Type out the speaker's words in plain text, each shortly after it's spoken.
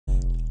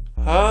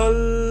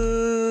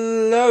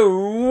Hello!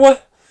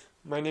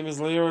 My name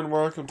is Leo and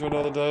welcome to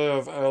another day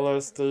of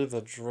LSD,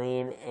 the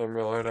Dream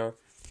Emulator.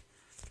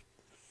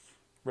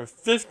 We're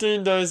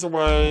 15 days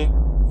away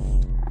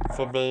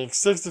from being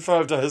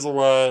 65 days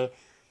away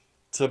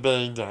to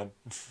being done.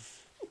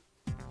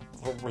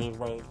 A weird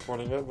way of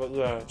putting it, but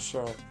yeah,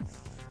 sure.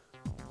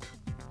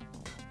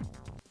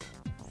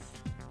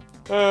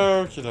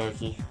 Okie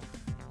dokie.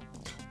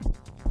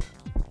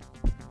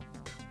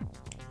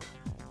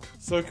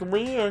 So can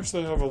we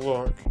actually have a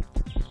look?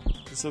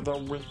 Is it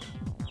that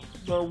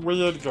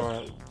weird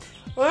guy?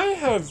 I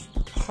have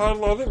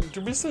hardly...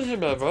 Did we see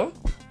him ever?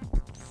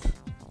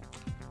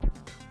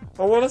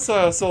 I want to say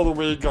I saw the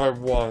weird guy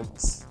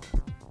once.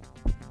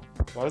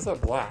 Why is that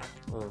black?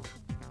 Oh.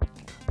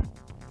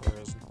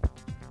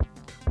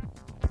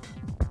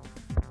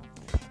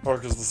 Oh,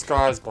 because the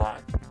sky's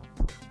black.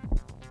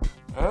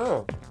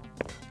 Oh.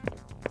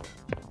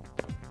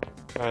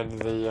 And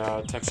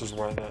the textures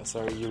weren't there,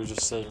 so you were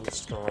just seeing the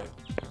sky.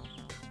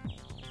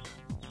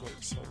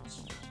 Makes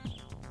sense.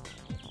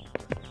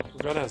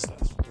 We'll go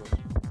downstairs.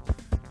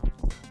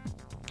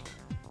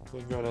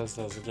 We'll go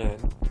downstairs again.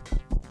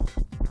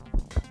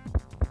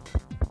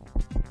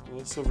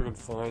 Let's see if we can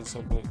find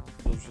something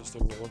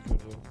interesting to look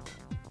at here.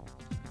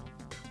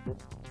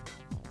 Nope.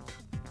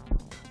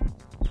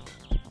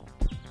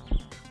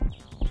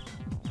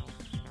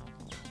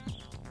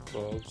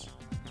 Birds.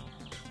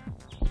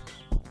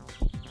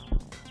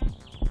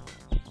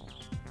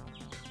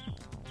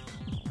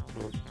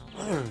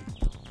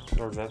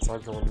 Dogs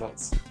outside going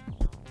nuts.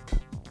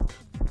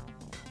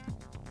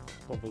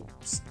 Probably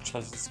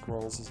chasing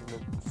squirrels or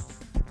something.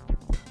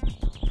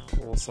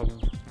 Or some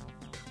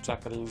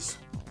Japanese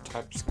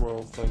type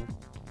squirrel thing.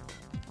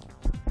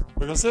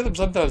 Like I see them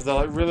sometimes, they're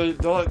like really,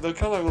 they're kind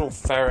of like little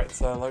ferrets.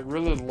 They're like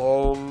really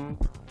long,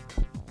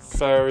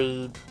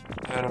 furry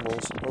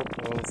animals. Oh,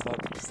 no, that's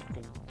that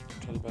fucking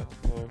teddy bear.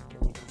 No,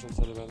 don't want to talk to the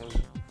teddy bear then.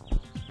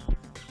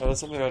 Oh, that's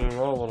something I do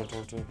not want to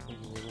talk to. Thank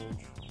you very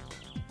much.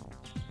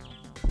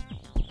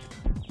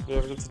 Yeah,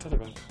 it's a teddy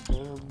bear.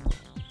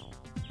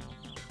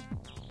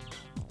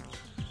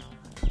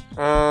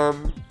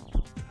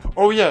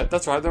 Oh yeah,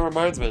 that's right, that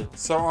reminds me.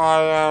 So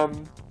oh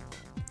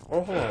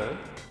hello.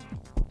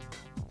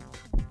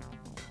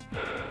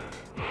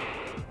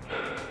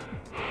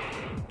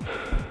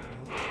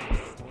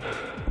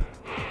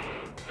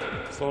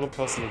 It's not a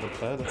person in the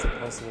bed, it's a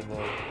person in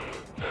there.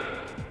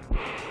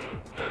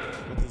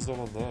 But there's no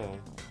one there.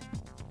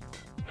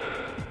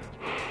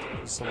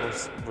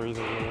 Someone's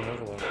breathing really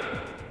heavily.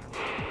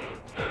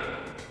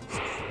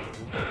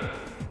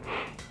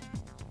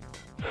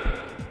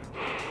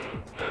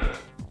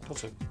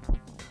 Touch him.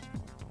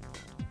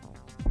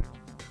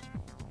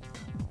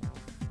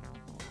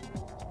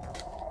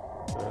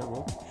 Alright,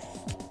 well.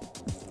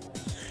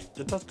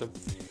 You touched him.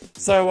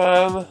 So,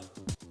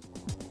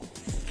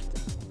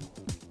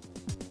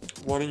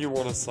 what do you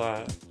want to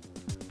say?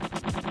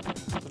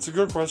 That's a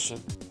good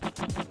question.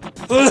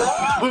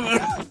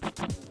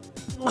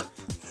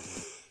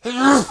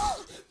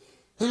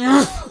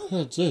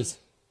 Oh, jeez.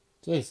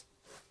 Jeez.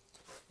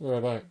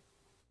 Alright, back.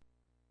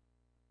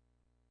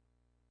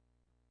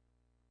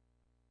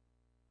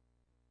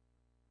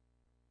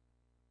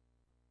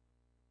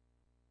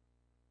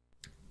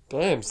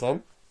 Damn,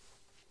 son.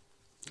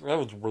 That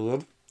was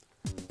weird.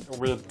 A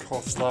weird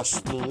cough slash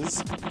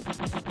sneeze.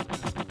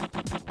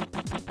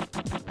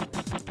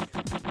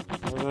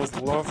 One of those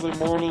lovely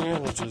morning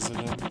allergies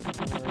again.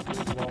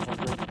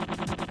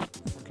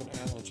 Fucking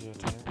allergy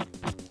attack.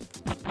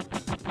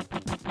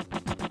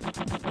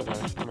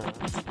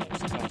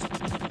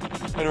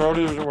 Anyway, what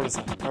do you want to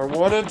say? I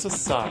wanted to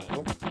say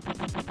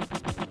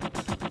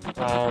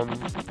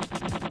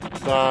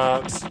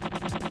that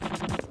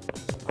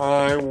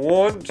I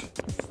want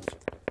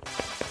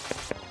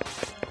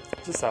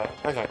to say it.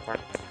 Okay, fine.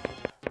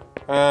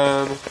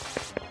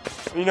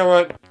 You know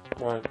what?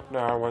 Wait, no,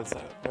 I won't say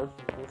it. Oh,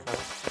 okay.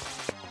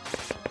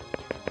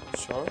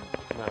 Sure?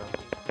 No.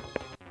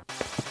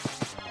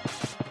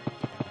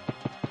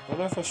 I don't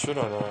know if I should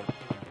or not.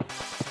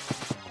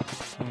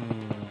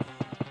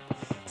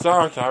 So,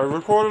 okay, I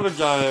recorded a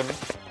game.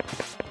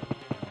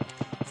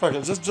 Fuck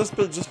it, just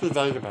be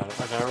vague about it.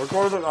 Okay, I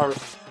recorded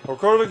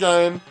a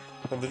game,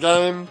 and the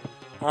game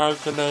I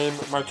can name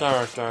my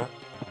character.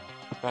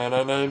 And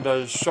I named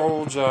a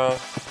soldier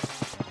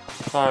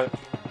type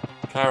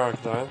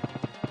character.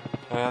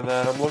 And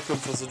then I'm looking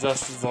for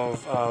suggestions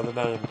of the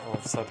name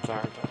of said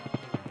character.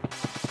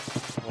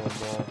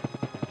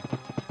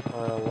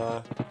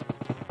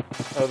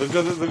 And the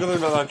good thing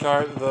about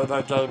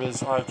that game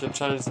is I can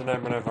change the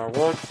name whenever I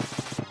want.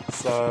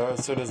 So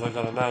as soon as I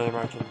get a name,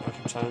 I can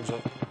change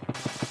it.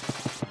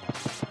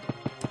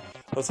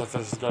 Unless I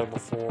finish the game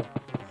before.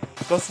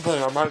 That's the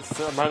thing. I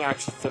might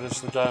actually finish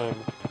the game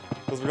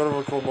because we're gonna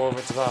record more of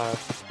it today.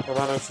 I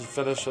might actually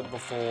finish it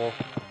before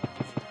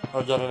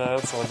I get an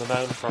answer on the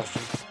name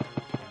question.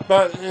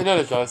 But in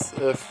any case,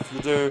 if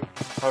you do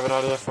have an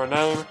idea for a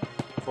name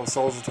for a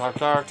soldier type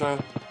character,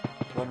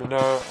 let me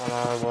know and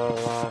I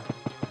will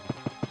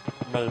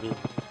maybe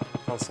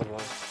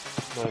possibly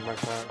name my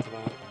character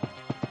that.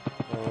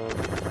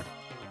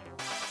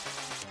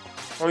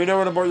 Oh, you know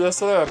what I bought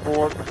yesterday? I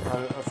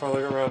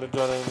finally got around to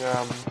getting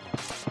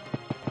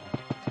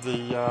the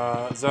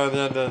Zone of the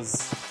Enders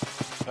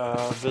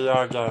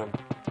VR game.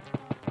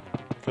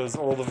 Because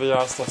all the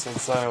VR stuff's on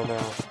sale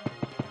now.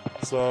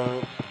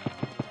 So,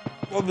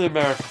 on the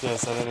American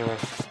PSN anyway.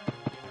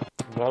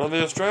 Not on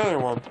the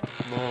Australian one.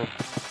 No.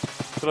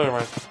 But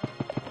anyway.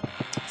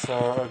 So,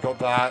 I got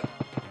that.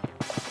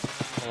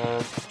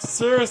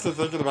 Seriously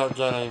thinking about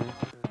getting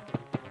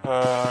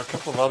a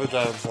couple of other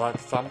games like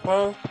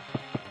Thumper,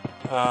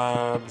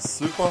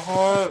 Super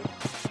Hot,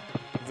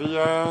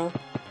 VR.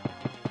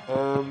 I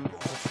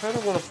kind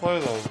of want to play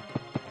them.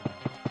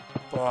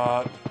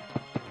 But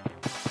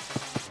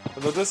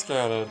they're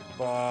discounted,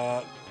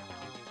 but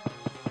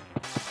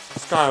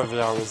Skyrim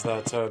VR was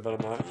there too, but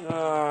I'm like,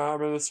 yeah, I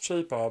mean, it's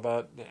cheaper,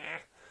 but nah.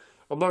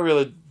 I'm not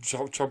really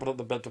chomping at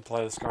the bit to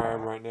play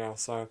Skyrim right now,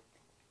 so.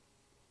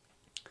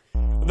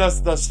 And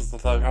that's just the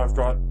thing, I've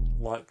got,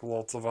 like,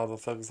 lots of other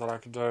things that I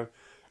can do.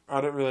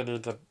 I don't really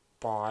need to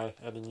buy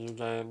any new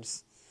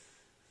games.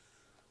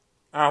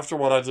 After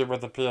what I did with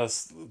the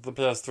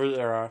PS3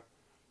 era,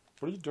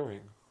 what are you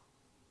doing?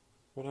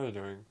 What are you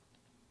doing?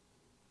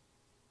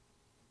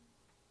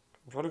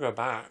 I'm trying to go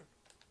back.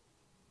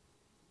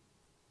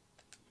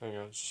 Hang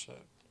on,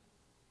 shit.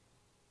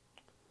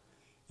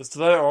 Is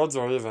today odds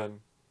or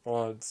even?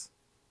 Odds.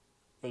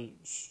 Are you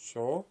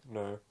sure?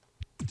 No.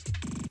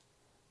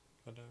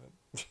 I don't.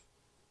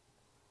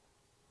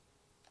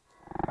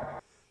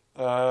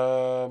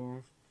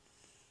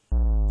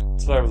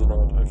 Today was an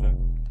odd, okay.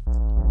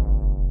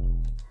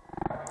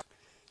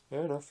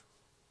 Fair enough.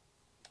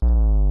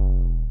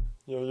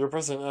 You're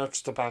pressing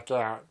X to back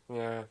out.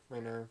 Yeah, I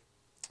know.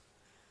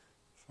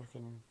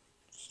 Fucking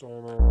story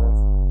of my life.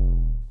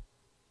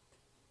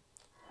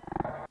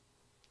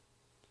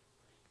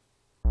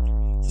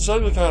 It's a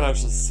shame you can't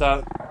actually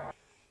set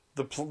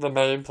the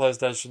main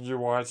PlayStation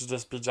UI to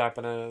just be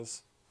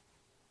Japanese.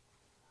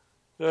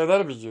 Yeah,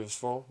 that'd be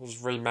useful.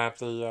 Just remap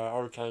the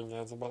OK and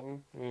cancel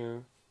button.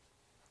 Yeah.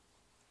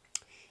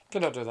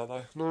 Cannot do that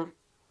though. No.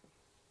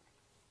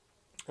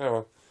 Oh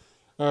well.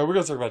 We're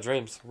gonna talk about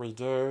dreams. We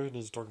do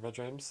need to talk about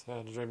dreams. I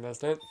had a dream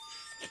last night.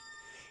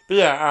 But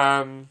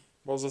yeah,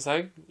 what was I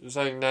saying? You were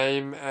saying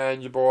name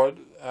and you bought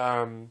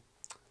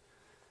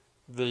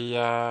the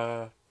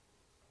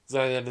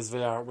Zone of the Enders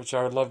VR, which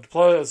I would love to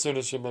play as soon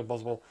as humanly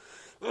possible.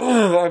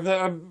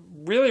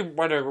 I'm really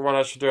wondering what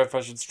I should do, if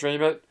I should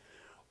stream it,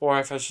 or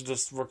if I should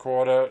just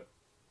record it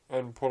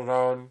and put it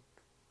on,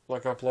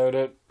 like upload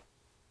it.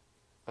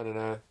 I don't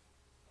know.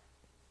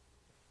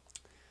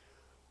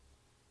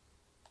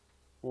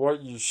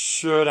 What you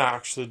should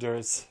actually do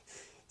is,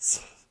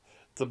 it's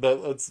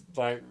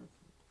like,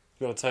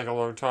 gonna take a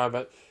long time,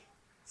 but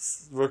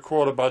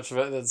record a bunch of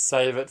it and then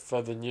save it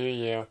for the new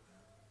year.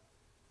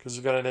 Because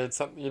you're gonna need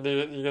something. You're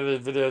gonna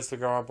need videos to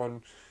go up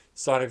on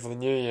starting for the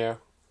new year.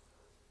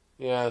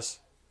 Yes.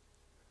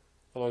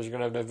 Otherwise, you're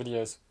gonna have no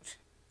videos.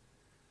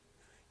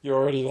 You're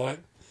already like.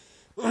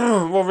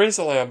 Well,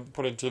 recently I'm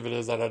putting 2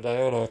 videos out a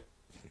day, aren't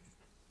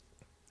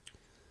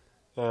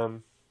I?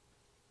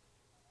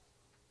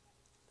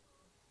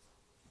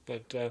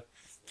 But I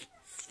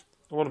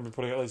want to be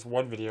putting at least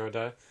 1 video a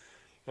day.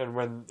 And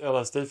when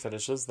LSD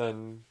finishes,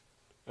 then,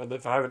 and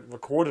if I haven't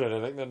recorded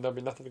anything, then there'll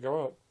be nothing to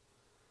go up.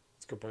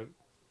 That's a good point.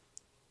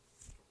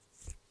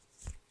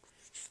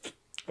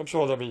 I'm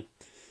sure there'll be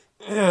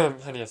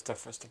plenty of stuff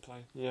for us to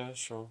play. Yeah,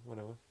 sure,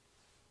 whatever.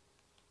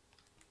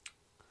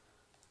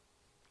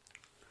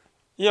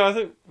 Yeah, I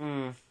think,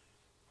 I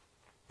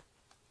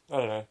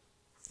don't know.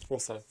 We'll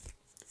see.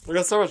 We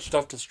got so much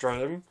stuff to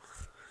stream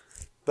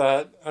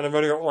and I've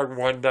only got like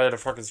 1 day to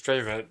fucking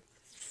stream it.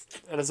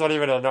 And it's not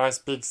even a nice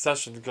big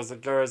session because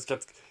it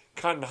gets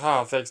cut in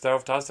half thanks to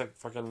Elftastic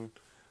fucking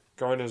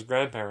going to his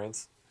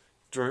grandparents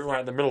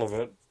right in the middle of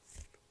it.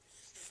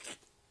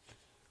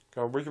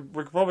 God, we could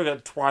probably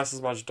get twice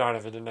as much done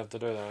if we didn't have to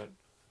do that.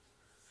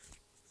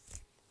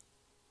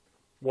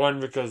 1,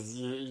 because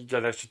you get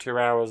an extra 2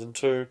 hours, and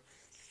 2,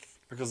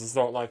 because it's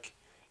not like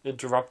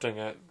interrupting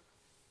it.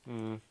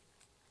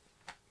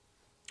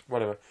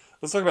 Whatever.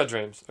 Let's talk about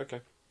dreams.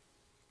 Okay.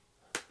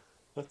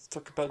 Let's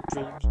talk about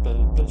dreams,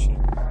 baby.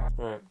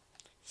 Alright.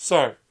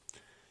 So,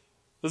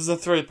 this is a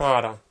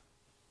 3-parter.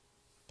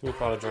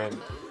 3-parter dream.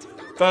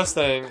 First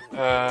thing,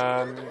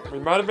 we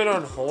might have been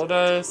on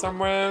holiday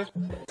somewhere.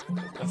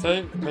 I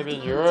think, maybe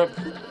in Europe.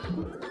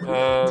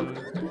 And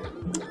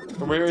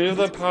we were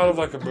either part of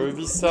like a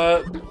movie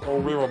set, or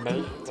we were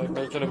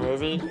making a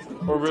movie,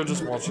 or we were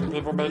just watching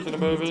people making a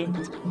movie.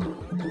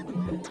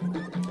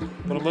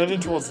 But I'm leaning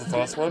towards the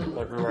first one,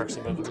 like we were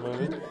actually making the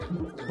movie.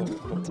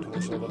 Not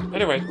totally sure that.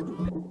 Anyway,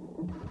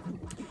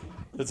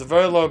 it's a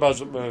very low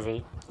budget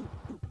movie,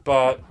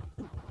 but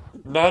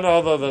none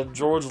other than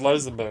George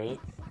Lazenby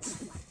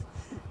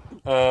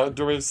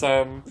doing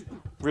some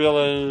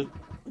really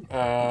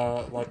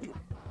like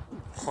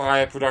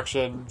high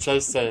production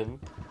chase scene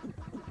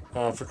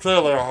for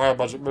clearly a higher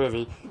budget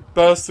movie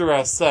burst through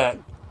our set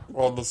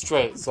on the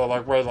street. So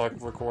like we're like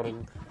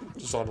recording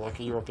just on like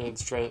a European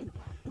street.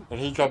 And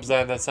he comes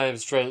down that same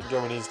street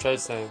doing his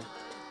chase scene.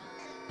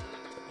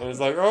 And he's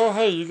like, oh,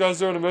 hey, you guys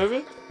doing a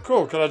movie?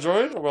 Cool, can I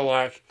join? And we're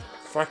like,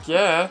 fuck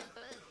yeah.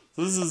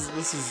 This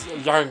is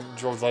young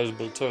George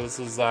Lazenby too. This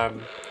is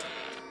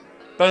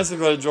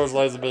basically George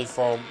Lazenby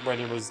from when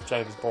he was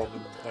James Bond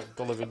in like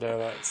The Living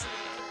Daylights.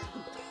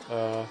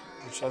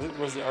 Which I think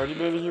was the only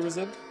movie he was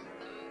in.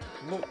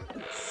 I'm not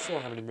sure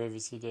how many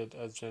movies he did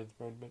as James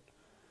Bond, but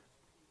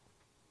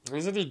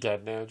isn't he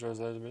dead now, George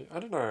Lazenby? I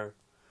don't know.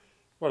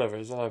 Whatever,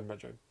 he's alive in my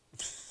dream.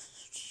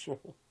 Sure.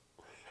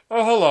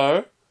 Oh,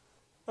 hello.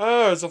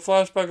 Oh, it's a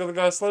flashback of the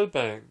guy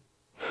sleeping.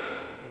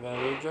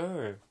 There you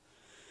go.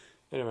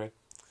 Anyway.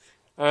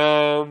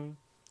 Right,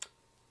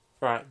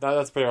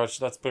 that's pretty much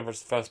the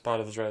first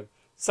part of the dream.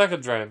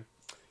 Second dream.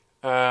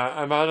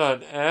 I'm at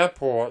an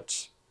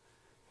airport,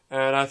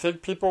 and I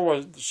think people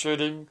were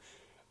shooting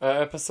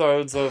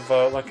episodes of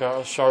like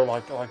a show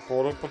like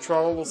Border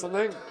Patrol or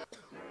something. Is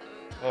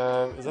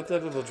that the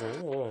end of the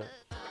dream or what?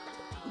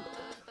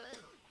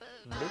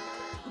 Nope.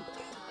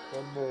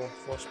 One more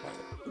flashback.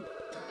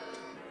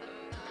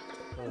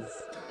 Of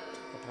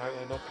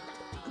apparently nothing.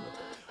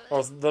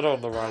 Oh, they're not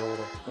in the right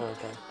order. Oh,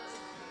 okay.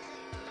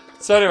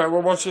 So anyway, we're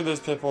watching these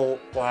people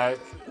like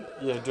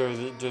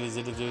do these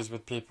interviews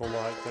with people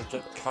like that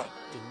get cut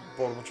in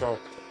Border Patrol,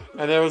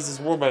 and there was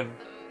this woman.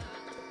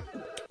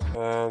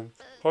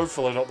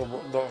 Hopefully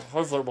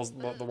hopefully it was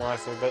not the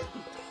wife, but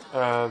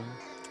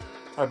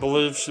I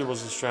believe she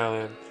was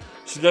Australian.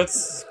 She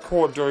gets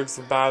caught doing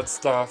some bad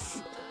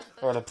stuff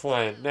on a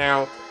plane.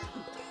 Now,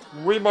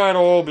 we might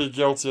all be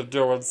guilty of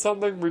doing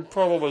something we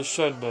probably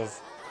shouldn't have.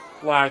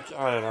 Like,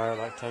 I don't know,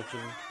 like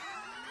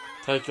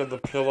taking the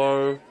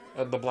pillow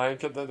and the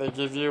blanket that they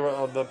give you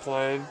on the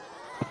plane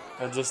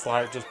and just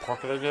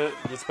pocketing it.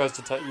 You're supposed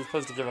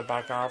to give it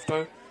back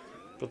after,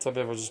 but some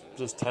people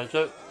just take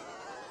it.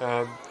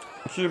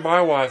 Cue my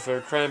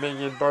waifu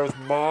cramming in both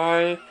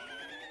my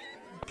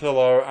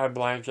pillow and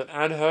blanket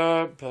and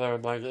her pillow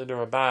and blanket into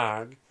a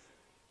bag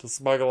to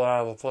smuggle it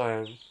out of the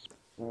plane.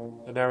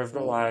 And now we've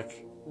got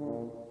like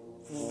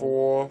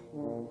 4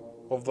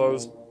 of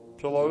those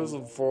pillows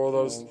and 4 of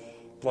those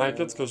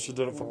blankets because she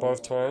did it for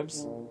both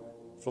times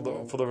for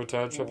the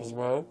return trip as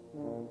well.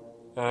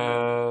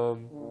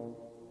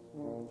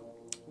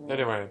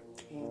 Anyway,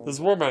 this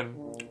woman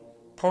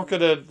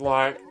pocketed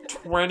like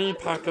 20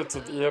 packets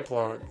of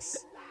earplugs.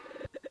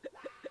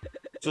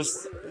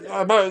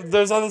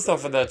 There's other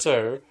stuff in there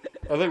too.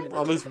 I think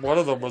at least one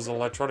of them was an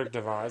electronic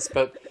device,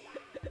 but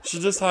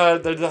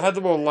they had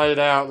them all laid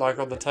out like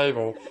on the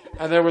table,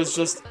 and there was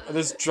just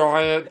this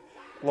giant,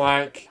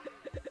 like,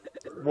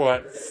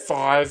 4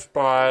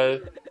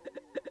 by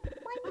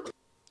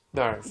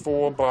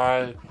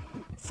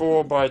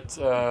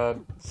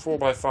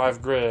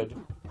 5 grid.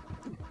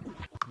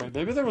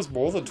 Maybe there was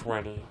more than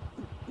 20.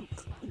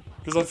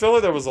 Because I feel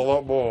like there was a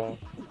lot more.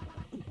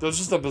 There's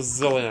just a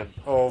bazillion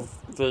of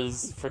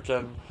these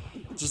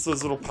just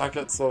those little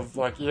packets of,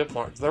 like,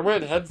 earplugs. They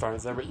weren't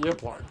headphones, they were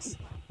earplugs.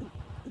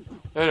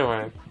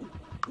 Anyway.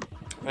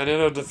 And in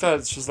her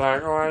defense, she's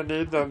like, oh, I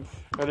need them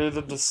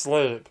to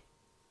sleep.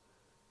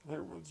 Like,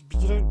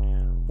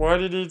 why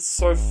do you need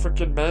so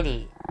freaking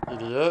many,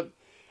 idiot?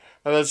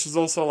 And then she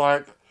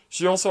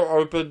also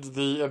opened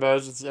the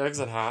emergency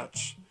exit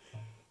hatch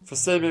for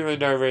seemingly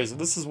no reason.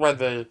 This is when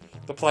the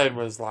plane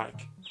was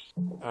like,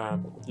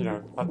 at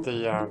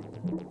the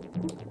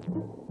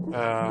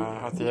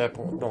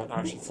airport, not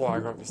actually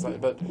flying, obviously,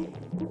 but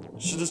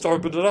she just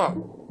opened it up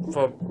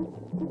for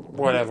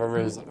whatever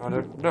reason. I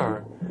don't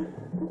know.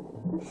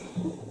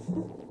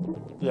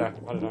 Yeah,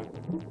 I don't know.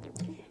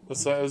 It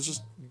was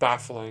just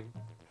baffling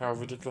how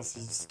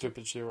ridiculously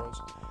stupid she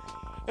was.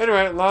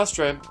 Anyway, last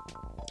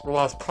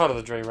part of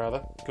the dream,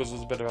 rather, because it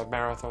was a bit of a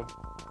marathon.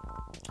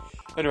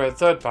 Anyway, the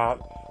third part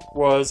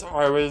was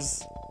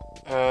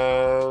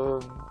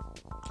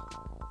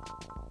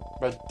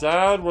my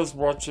dad was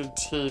watching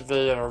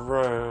TV in a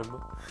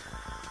room,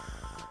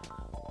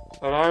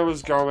 and I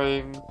was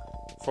going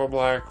from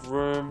that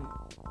room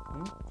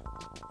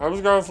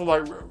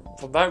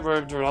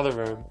to another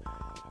room,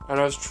 and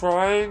I was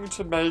trying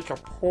to make a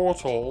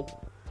portal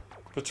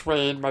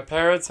between my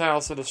parents'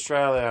 house in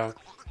Australia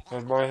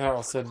and my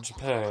house in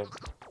Japan.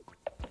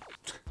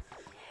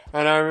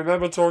 And I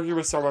remember talking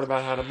with someone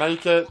about how to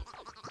make it,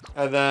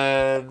 and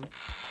then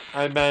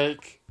I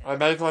make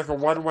like a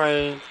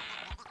one-way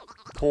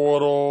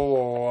portal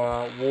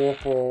or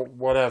warp or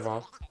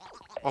whatever,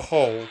 a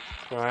hole,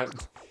 right,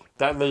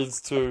 that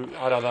leads to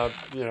another,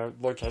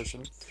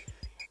 location.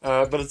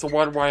 But it's a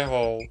one-way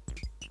hole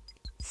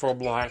from,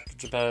 like,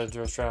 Japan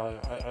to Australia,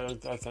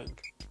 I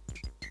think.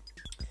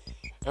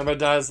 And my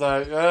dad's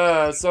like,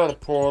 it's not a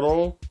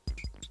portal.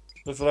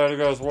 If it only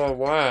goes one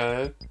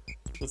way,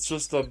 it's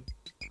just a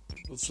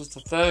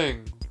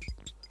thing.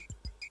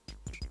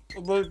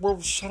 I'm like,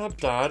 well, shut up,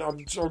 Dad. I'll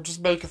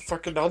just make a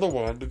fucking other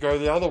one to go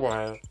the other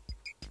way.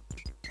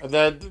 And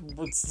then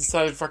it's the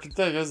same fucking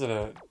thing, isn't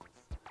it?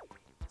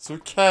 So who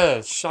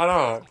cares? Shut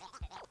up.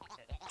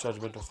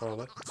 Judgmental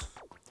father.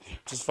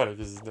 Which is funny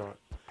because he's not.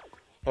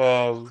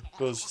 It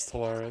was just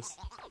hilarious.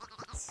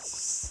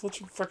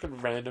 Such a fucking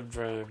random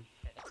dream.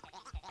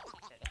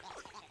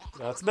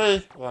 That's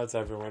me. Well, that's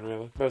everyone,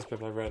 really. Most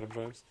people have random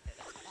dreams.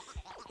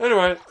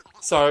 Anyway,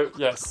 so,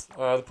 yes.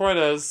 The point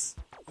is,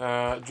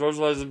 George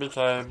Lazenby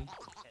became,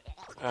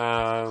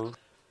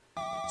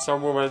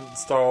 some woman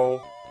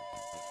stole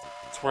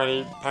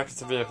 20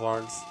 packets of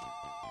earplugs,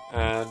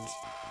 and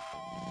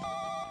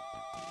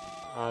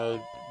I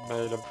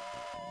made a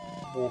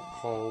walk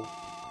hole.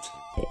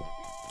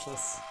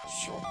 Yes,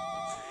 sure.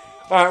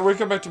 Alright, we'll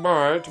come back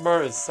tomorrow.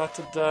 Tomorrow is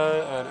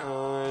Saturday, and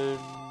I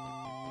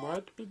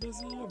might be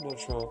busy. I'm not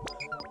sure.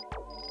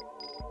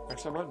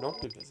 Actually, I might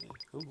not be busy.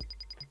 Ooh,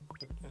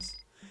 goodness.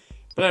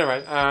 But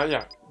anyway,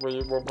 yeah,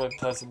 we will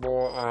play some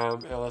more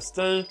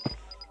LSD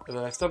in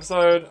the next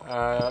episode.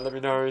 Let me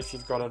know if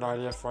you've got an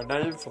idea for a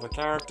name for the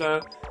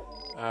character.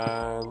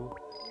 I'm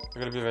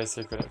going to be very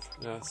secretive.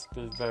 Yes,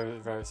 be very,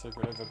 very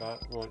secretive about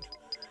what.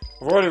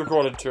 I've already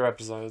recorded 2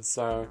 episodes,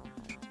 so.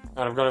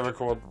 And I'm going to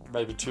record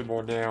maybe 2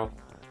 more now.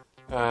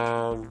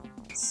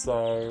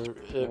 So,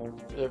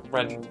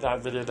 when that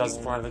video does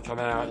finally come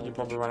out, you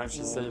probably won't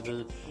actually see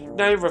the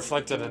name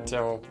reflected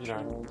until, you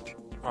know,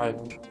 I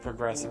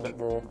progress a bit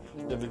more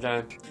in the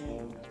game.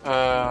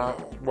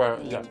 Well,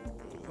 yeah,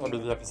 I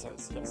mean the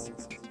episodes, yes.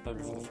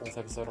 Maybe for the 4th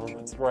episode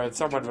onwards. Where if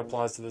someone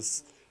replies to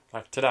this,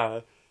 like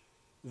today,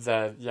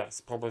 then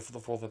yes, probably for the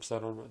 4th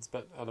episode onwards,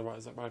 but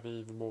otherwise it might be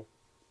even more.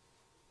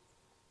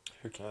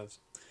 Who cares?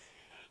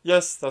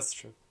 Yes, that's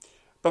true.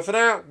 But for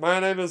now, my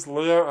name is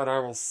Leo, and I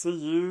will see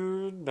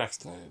you next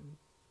time.